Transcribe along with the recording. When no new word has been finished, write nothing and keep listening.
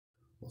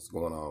What's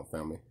going on,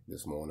 family?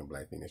 This morning,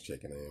 Black Phoenix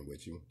checking in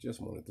with you. Just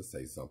wanted to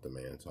say something,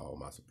 man, to all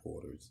my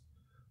supporters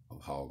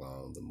of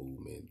HogOn, the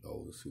movement,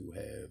 those who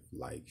have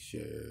liked,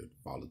 shared,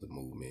 followed the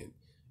movement,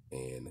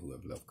 and who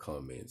have left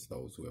comments,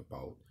 those who have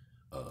bought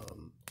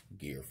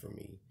gear for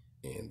me,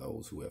 and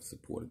those who have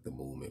supported the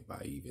movement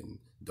by even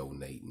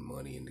donating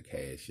money in the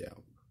cash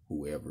out.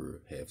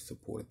 Whoever have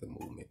supported the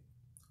movement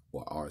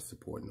or are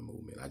supporting the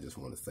movement, I just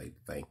want to say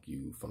thank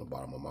you from the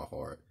bottom of my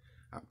heart.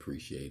 I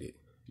appreciate it.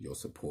 Your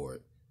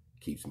support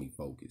keeps me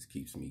focused,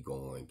 keeps me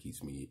going,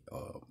 keeps me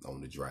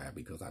on the drive,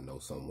 because I know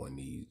someone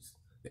needs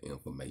the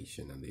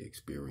information and the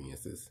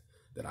experiences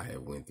that I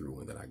have went through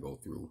and that I go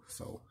through.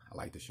 So I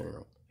like to share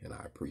them, and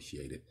I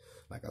appreciate it.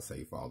 Like I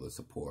say, for all the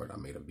support. I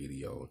made a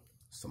video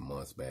some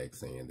months back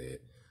saying that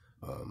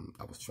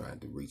I was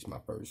trying to reach my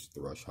first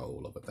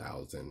threshold of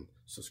 1,000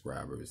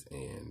 subscribers,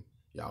 and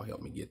y'all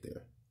helped me get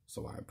there.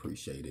 So I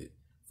appreciate it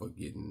for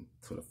getting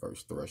to the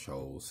first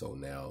threshold. So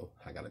now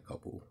I got a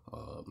couple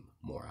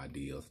more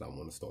ideas that I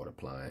want to start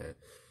applying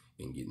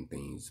and getting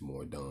things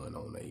more done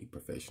on a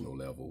professional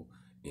level,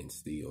 and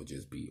still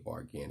just be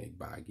organic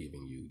by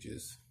giving you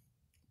just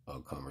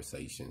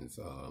conversations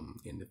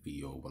in the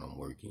field when I'm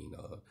working,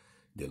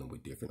 dealing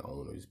with different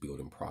owners,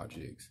 building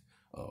projects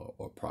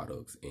or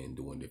products, and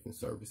doing different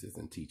services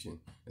and teaching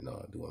and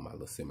doing my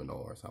little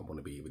seminars. I want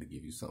to be able to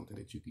give you something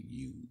that you could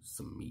use,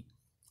 some meat,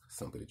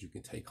 something that you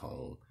can take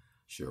home,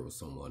 share with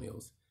someone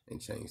else,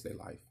 and change their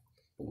life.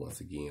 But once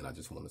again, I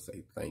just want to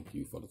say thank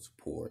you for the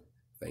support.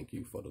 Thank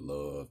you for the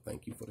love.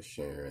 Thank you for the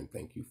sharing.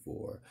 Thank you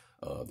for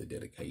the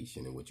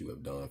dedication and what you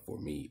have done for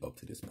me up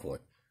to this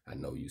point. I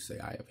know you say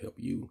I have helped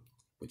you,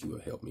 but you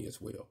have helped me as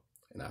well,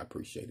 and I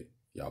appreciate it.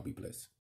 Y'all be blessed.